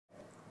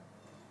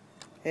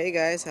Hey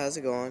guys, how's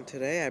it going?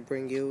 Today I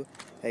bring you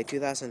a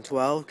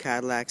 2012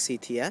 Cadillac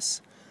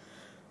CTS.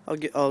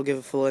 I'll give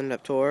a full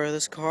in-depth tour of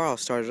this car. I'll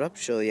start it up,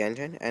 show the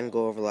engine, and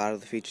go over a lot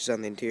of the features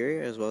on the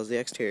interior as well as the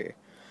exterior.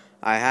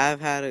 I've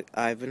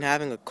been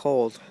having a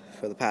cold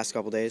for the past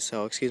couple days,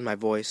 so excuse my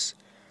voice.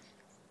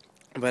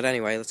 But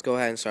anyway, let's go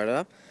ahead and start it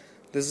up.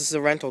 This is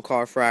a rental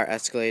car for our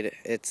Escalade.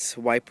 Its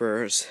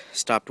wipers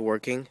stopped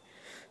working,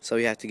 so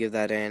we have to give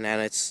that in, and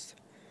it's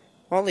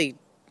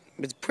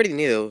pretty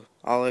new.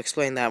 I'll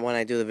explain that when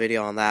I do the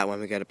video on that when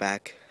we get it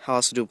back. I'll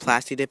also do a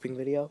plasti dipping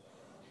video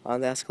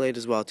on the Escalade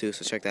as well too,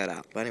 so check that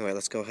out. But anyway,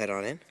 let's go head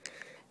on in.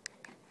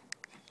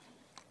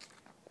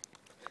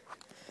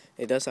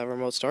 It does have a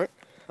remote start.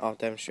 I'll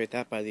demonstrate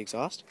that by the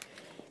exhaust.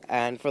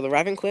 And for the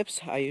revving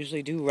clips, I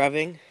usually do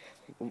revving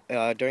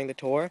during the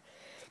tour,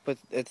 but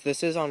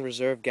this is on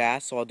reserve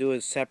gas, so I'll do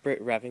a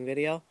separate revving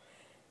video.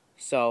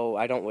 So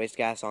I don't waste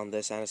gas on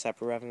this and a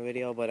separate revving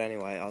video. But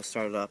anyway, I'll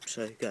start it up,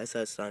 show you guys how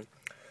it's done.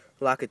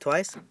 Lock it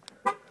twice.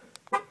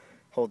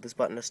 Hold this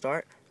button to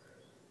start.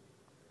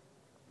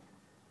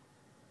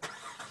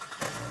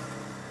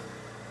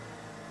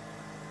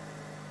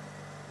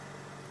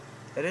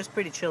 It is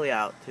pretty chilly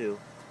out too.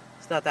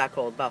 It's not that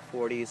cold, about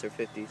 40s or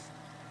 50s.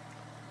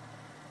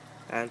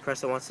 And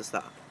press it once to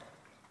stop.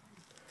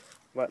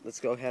 But let's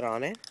go ahead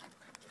on it.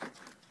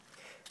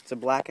 It's a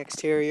black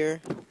exterior,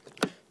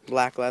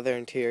 black leather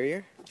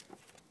interior.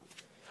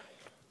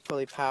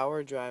 Fully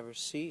powered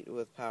driver's seat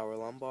with power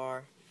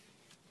lumbar.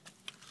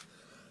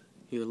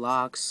 Your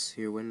locks,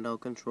 your window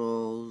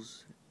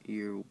controls,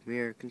 your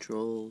mirror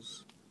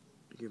controls,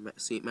 your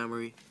seat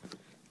memory,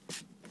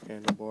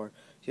 and the board.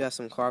 You have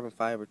some carbon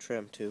fiber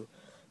trim too,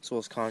 as well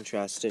as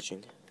contrast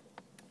stitching.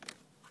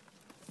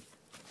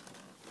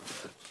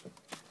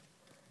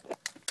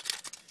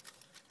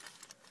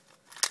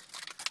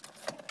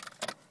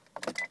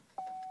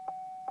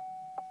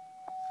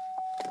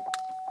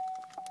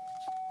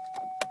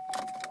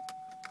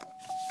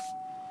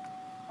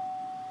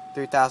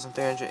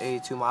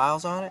 $3,382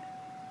 miles on it.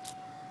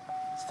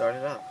 Start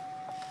it up.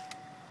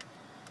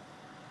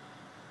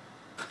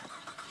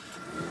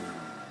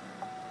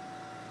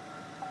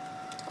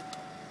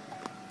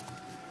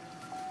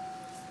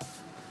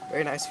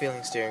 Very nice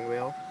feeling steering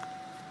wheel.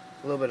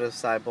 A little bit of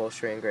side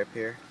bolstering grip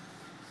here.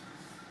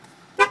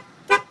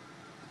 Let's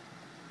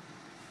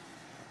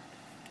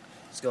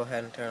go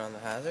ahead and turn on the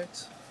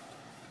hazards.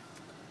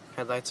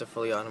 Headlights are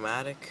fully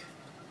automatic.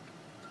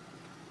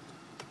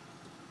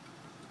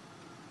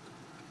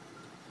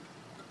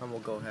 And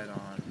we'll go ahead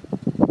on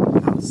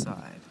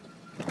outside.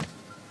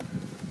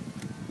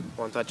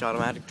 One touch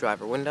automatic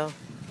driver window.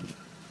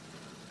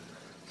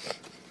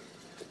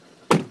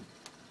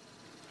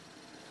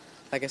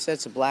 Like I said,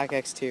 it's a black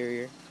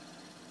exterior.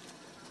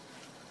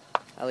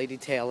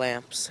 LED tail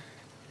lamps.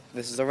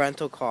 This is a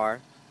rental car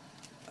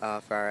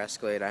for our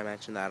Escalade. I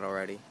mentioned that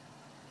already.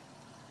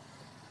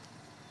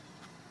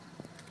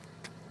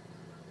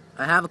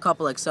 I have a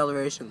couple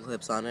acceleration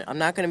clips on it. I'm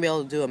not going to be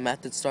able to do a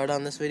method start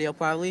on this video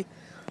probably.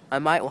 I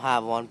might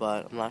have one,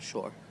 but I'm not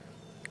sure.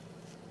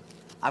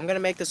 I'm going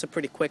to make this a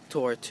pretty quick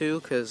tour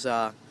too, because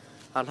I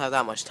don't have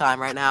that much time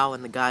right now,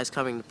 and the guy's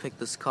coming to pick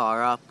this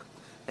car up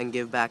and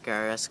give back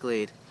our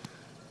Escalade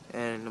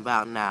in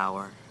about an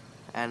hour.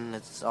 And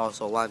it's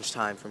also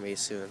lunchtime for me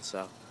soon,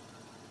 so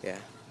yeah.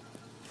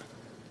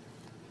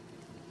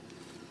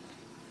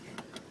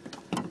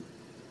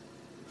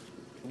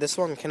 This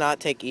one cannot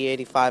take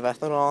E85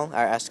 ethanol.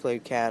 Our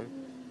Escalade can.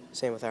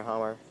 Same with our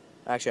Hummer.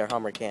 Actually, our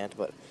Hummer can't,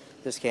 but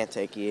this can't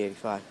take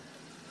E85.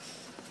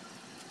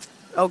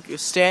 Oh,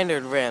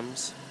 standard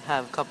rims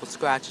have a couple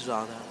scratches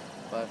on them,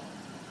 but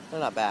they're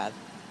not bad.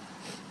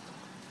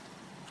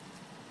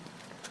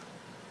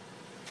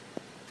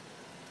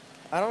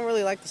 I don't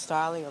really like the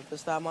styling of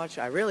this that much.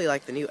 I really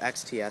like the new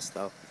XTS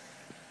though.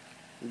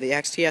 The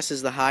XTS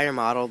is the higher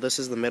model, this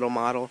is the middle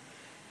model,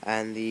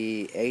 and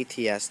the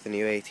ATS, the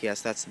new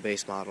ATS, that's the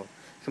base model,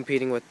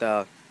 competing with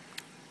the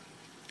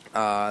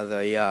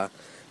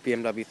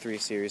BMW 3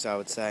 Series, I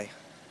would say.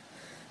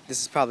 This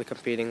is probably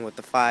competing with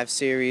the 5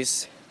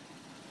 Series,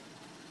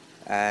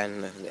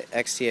 and the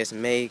XTS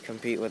may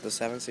compete with the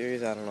 7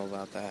 Series. I don't know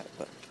about that,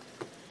 but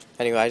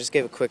anyway, I just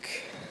gave a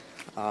quick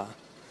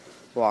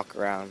walk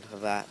around of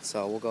that,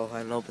 so we'll go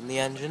ahead and open the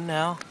engine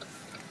now.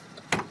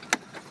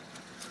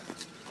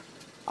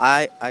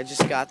 I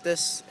just got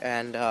this,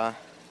 and I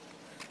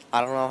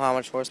don't know how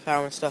much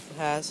horsepower and stuff it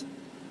has,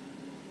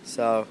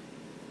 so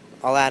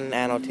I'll add in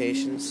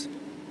annotations.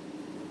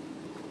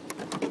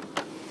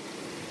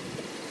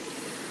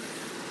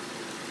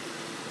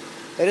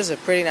 It is a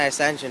pretty nice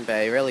engine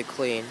bay, really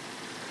clean.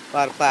 A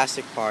lot of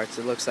plastic parts.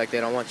 It looks like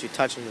they don't want you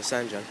touching this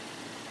engine.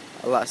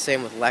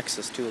 Same with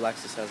Lexus too.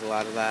 Lexus has a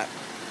lot of that.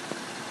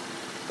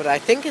 But I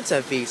think it's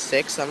a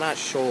V6. I'm not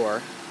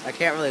sure. I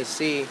can't really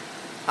see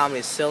how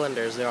many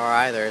cylinders there are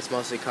either. It's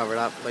mostly covered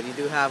up. But you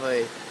do have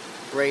a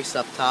brace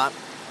up top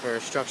for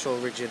structural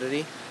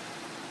rigidity.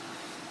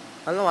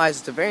 Otherwise,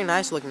 it's a very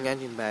nice looking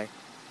engine bay.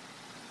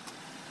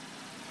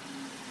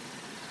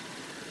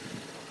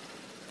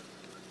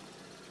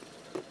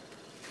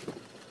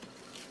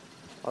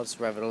 I'll just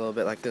rev it a little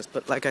bit like this,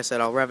 but like I said,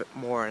 I'll rev it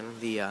more in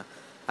the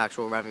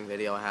actual revving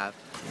video I have.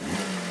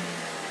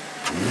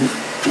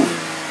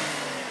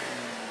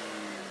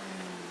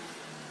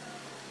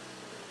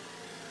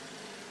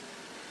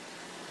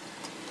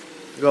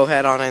 Go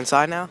ahead on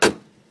inside now.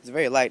 It's a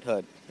very light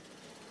hood.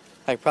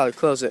 I could probably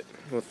close it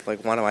with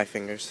like one of my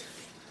fingers.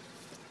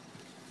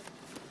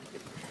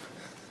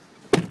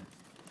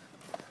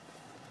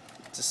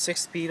 It's a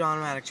 6-speed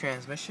automatic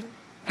transmission.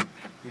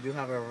 You do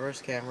have a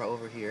reverse camera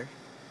over here.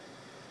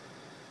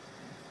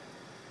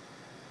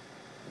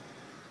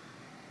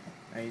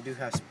 And you do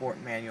have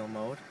sport manual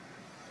mode.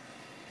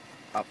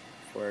 Up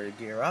for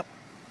gear up.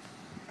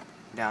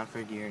 Down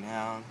for gear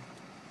down.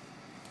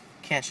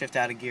 Can't shift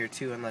out of gear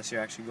 2 unless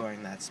you're actually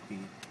going that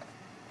speed.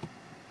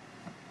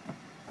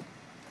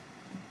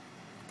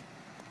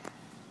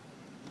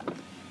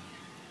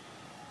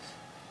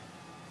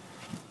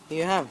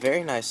 You have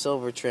very nice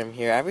silver trim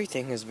here.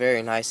 Everything is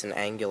very nice and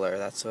angular.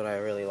 That's what I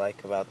really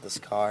like about this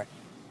car.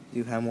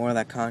 You have more of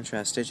that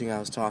contrast stitching I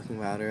was talking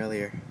about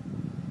earlier.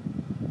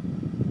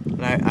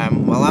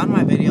 And a lot of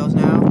my videos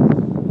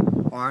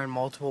now are in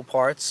multiple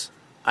parts.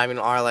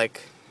 Are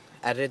like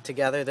edited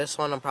together. This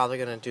one I'm probably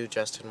going to do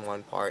just in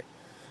one part.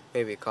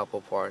 Maybe a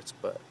couple parts,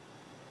 but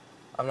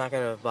I'm not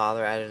going to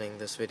bother editing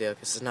this video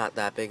because it's not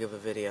that big of a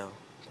video.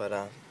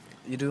 But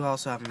you do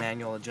also have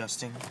manual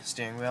adjusting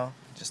steering wheel,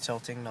 just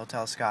tilting, no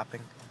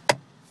telescoping.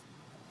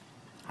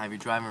 I have your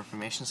driver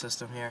information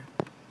system here.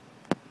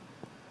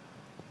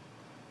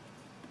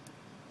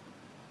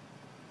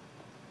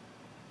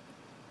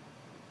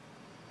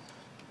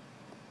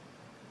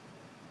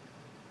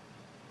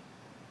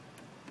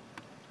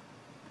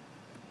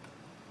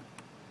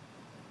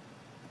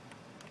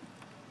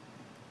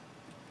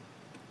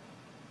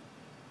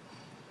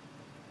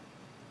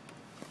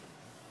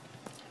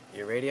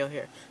 Your radio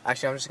here.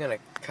 Actually, I'm just gonna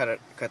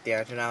cut the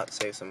engine out,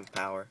 save some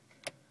power,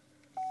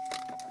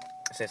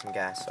 save some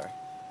gas. Sorry.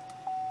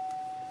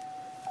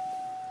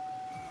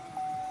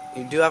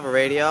 You do have a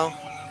radio.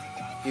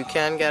 You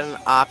can get an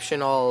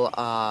optional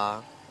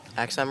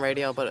XM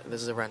radio, but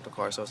this is a rental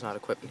car, so it's not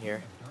equipped in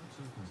here.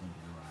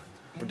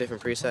 With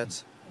different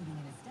presets.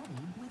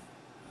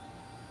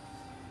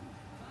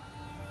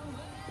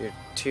 Your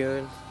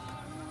tune.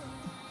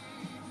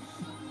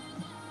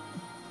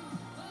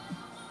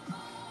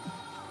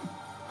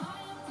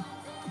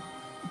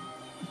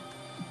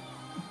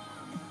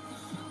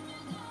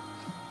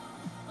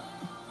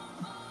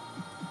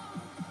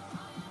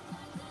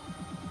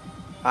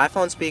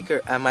 iPhone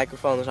speaker and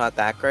microphone is not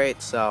that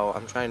great, so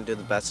I'm trying to do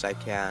the best I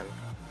can.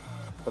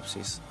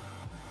 Oopsies.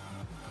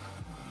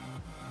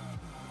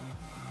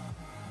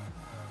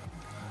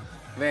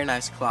 Very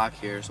nice clock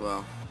here as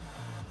well.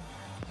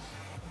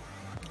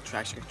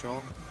 Traction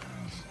control.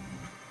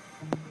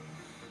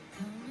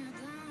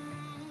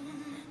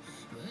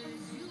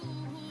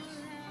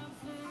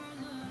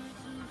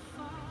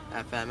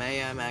 FM,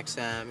 AM,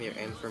 XM, your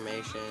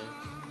information.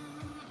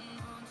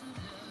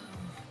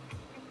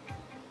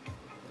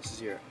 This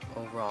is your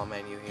overall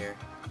menu here.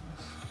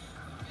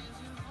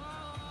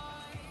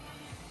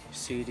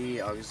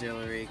 CD,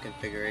 auxiliary,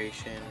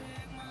 configuration.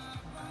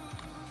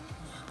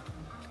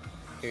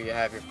 Here you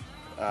have your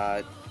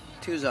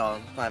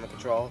 2-zone climate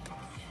control,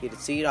 heated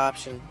seat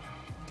option,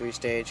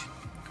 3-stage,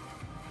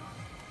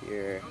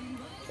 your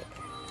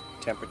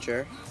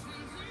temperature,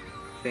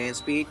 fan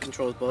speed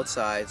controls both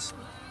sides.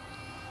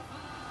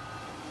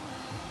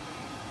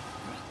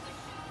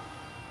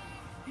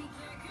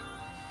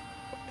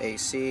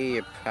 AC,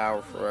 your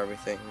power for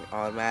everything,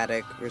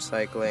 automatic,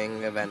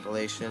 recycling,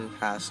 ventilation,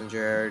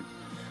 passenger,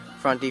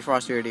 front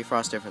defrost, rear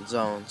defrost, different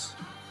zones.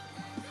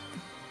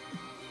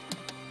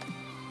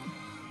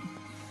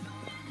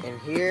 And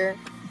here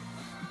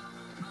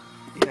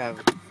you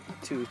have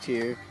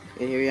 2-tier.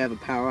 And here you have a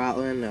power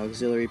outlet and an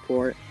auxiliary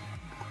port.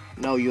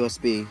 No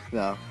USB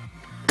though.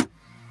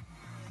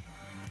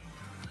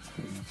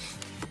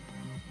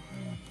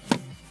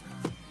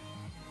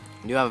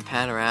 You have a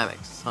panoramic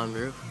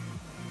sunroof.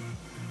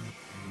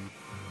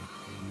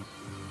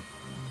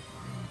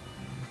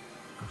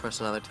 Press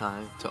another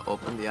time to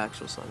open the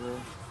actual sunroof.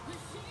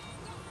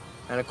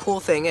 And a cool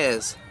thing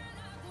is,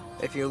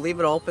 if you leave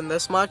it open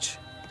this much,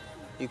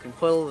 you can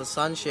pull the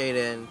sunshade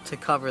in to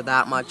cover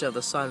that much of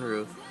the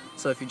sunroof.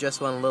 So if you just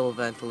want a little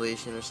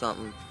ventilation or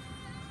something,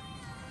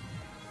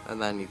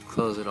 and then you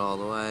close it all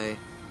the way.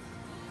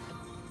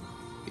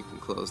 You can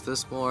close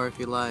this more if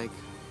you like.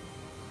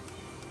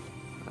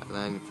 And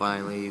then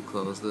finally you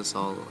close this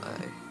all the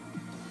way.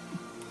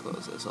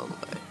 Close this all the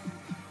way.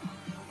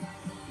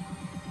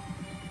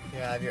 You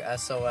have your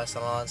SOS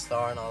and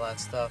OnStar and all that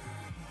stuff.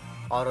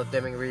 Auto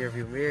dimming rear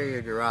view mirror,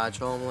 your garage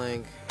home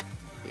link,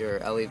 your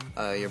LED,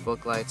 your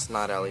book lights,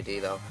 not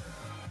LED though.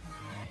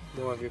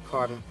 More of your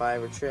carbon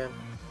fiber trim.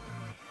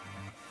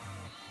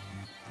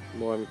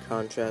 More of your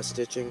contrast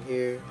stitching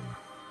here.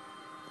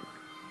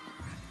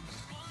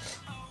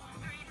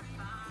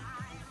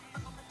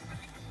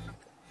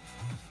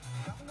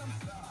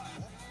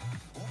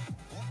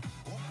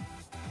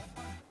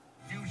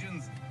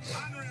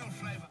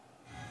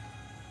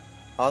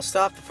 I'll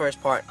stop the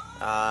first part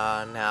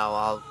now.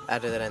 I'll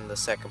edit it in the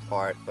second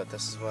part, but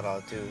this is what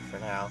I'll do for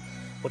now.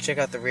 We'll check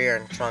out the rear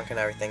and trunk and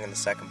everything in the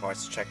second part,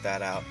 so check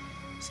that out.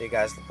 See you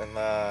guys in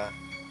the...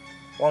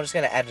 Well, I'm just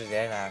going to edit it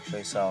in,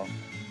 actually, so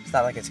it's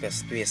not like it's going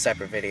to be a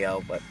separate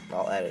video, but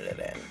I'll edit it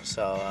in.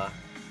 So,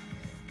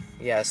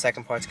 yeah, the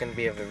second part's going to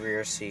be of the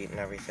rear seat and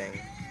everything.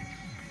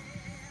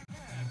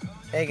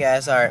 Hey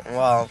guys, alright,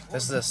 well,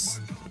 this is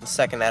the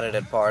second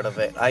edited part of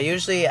it. I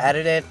usually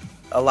edit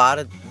a lot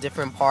of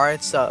different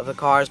parts of the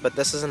cars, but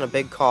this isn't a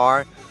big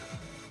car.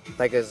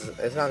 Like,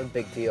 it's not a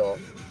big deal.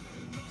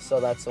 So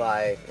that's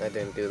why I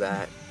didn't do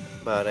that.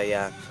 But,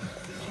 yeah.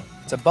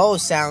 It's a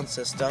Bose sound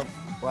system.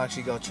 We'll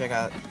actually go check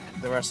out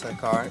the rest of the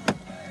car.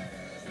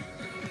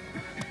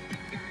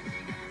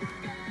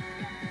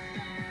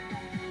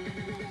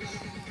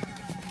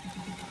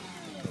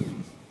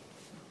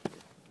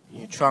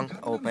 Your trunk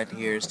open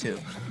here too.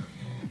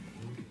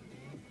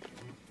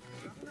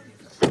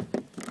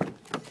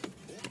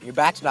 Your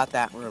back's not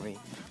that roomy.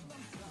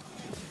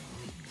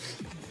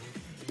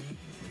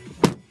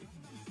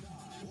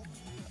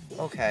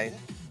 Okay.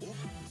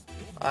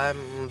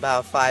 I'm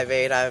about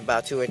 5'8". I have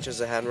about 2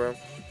 inches of headroom.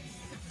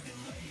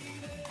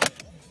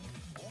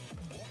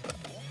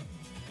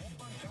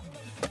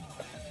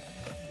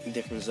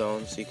 Different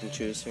zones you can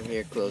choose from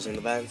here, closing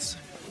the vents.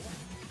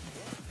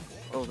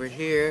 Over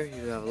here,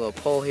 you have a little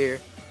pole here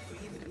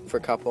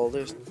for cup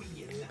holders.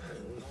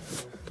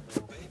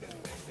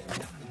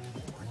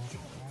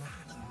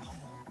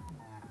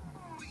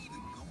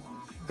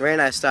 Very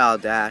nice style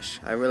dash.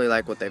 I really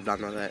like what they've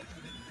done with it.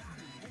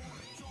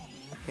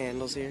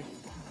 Handles here.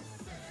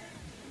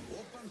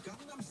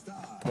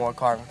 More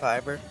carbon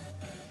fiber.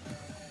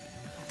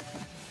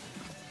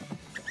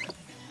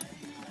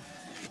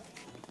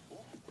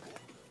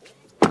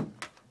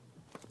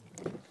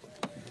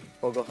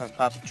 We'll go ahead and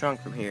pop the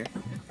trunk from here.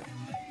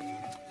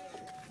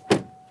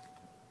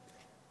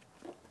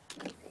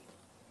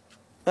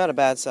 Not a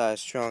bad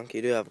sized trunk.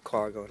 You do have a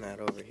cargo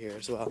net over here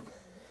as well.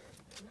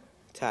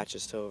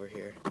 Attaches to over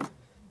here.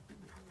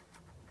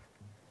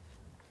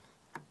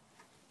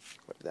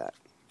 Like that.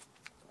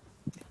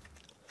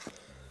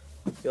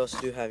 You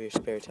also do have your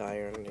spare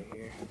tire under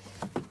here.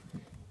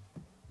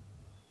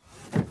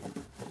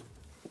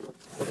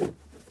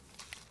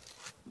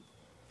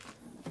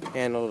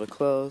 Handle to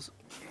close.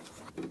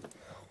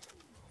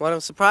 What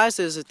I'm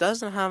surprised is it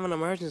doesn't have an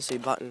emergency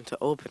button to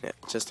open it,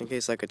 just in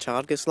case like a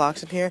child gets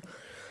locked in here.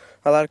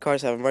 A lot of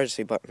cars have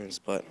emergency buttons,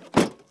 but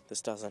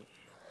this doesn't.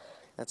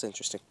 That's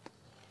interesting.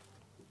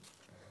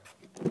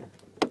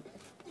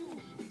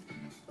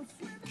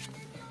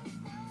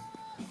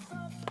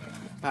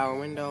 Power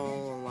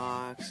window,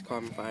 locks,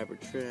 carbon fiber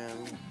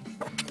trim,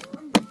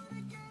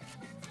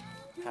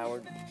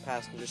 powered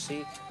passenger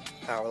seat,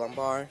 power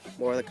lumbar,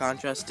 more of the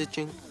contrast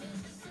stitching,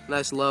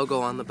 nice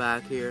logo on the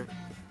back here.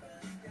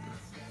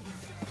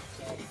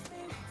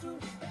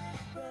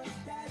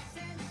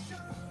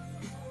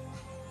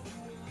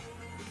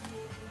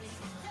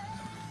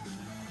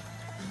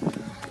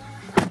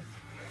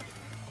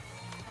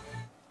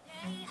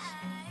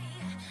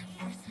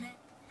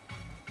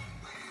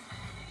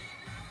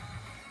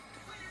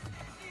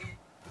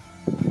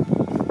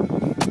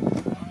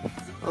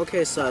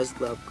 Okay, size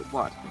the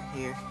what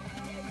here.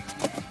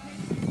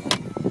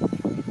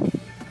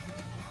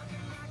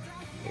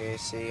 You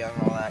see on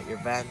all that your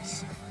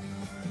vents.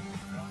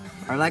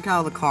 I like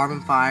how the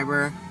carbon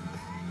fiber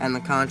and the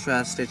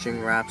contrast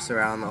stitching wraps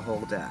around the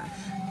whole dash.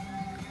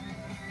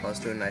 Let's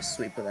do a nice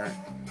sweep of that.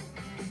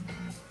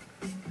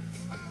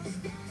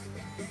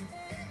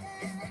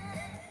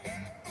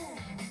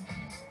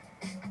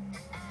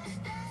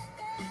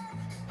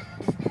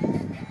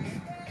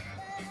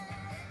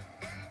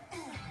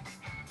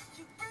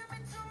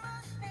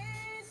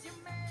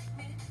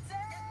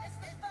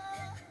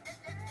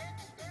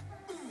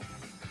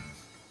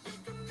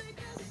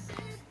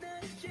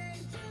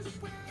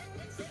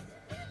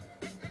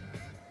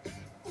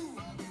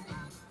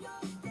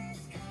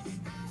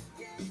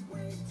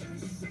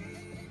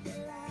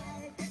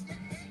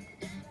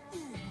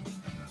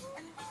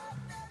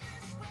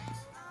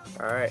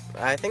 Alright,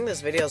 I think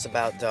this video is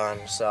about done,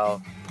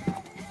 so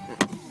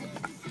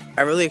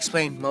I really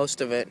explained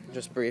most of it,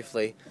 just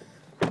briefly.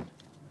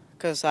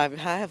 Because I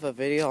have a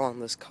video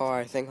on this car,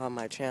 I think, on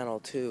my channel,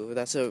 too.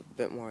 That's a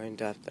bit more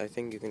in-depth. I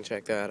think you can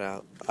check that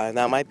out.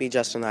 That might be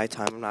just in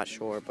nighttime, I'm not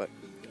sure, but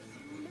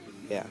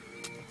yeah.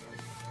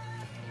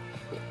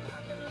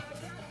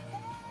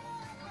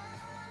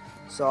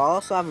 So I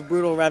also have a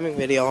brutal revving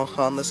video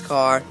on this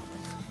car.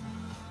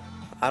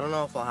 I don't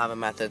know if I'll have a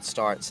method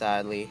start,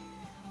 sadly.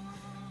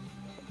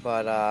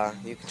 But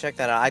you can check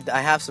that out. I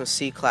have some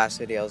C-Class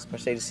videos,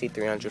 Mercedes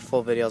C300,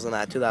 full videos on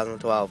that,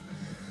 2012.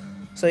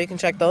 So you can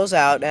check those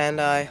out, and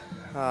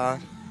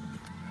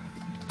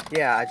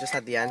yeah, I just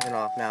had the engine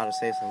off now to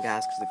save some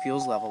gas because the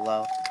fuel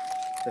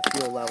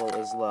level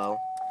is low.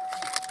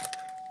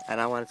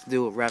 And I wanted to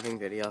do a revving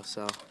video,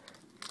 so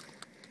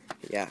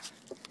yeah.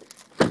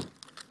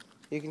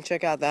 You can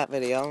check out that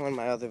video and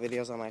my other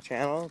videos on my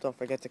channel. Don't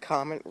forget to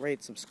comment,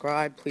 rate,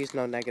 subscribe. Please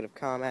no negative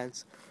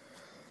comments.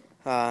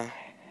 Uh,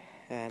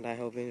 and I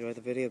hope you enjoyed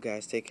the video,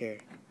 guys. Take care.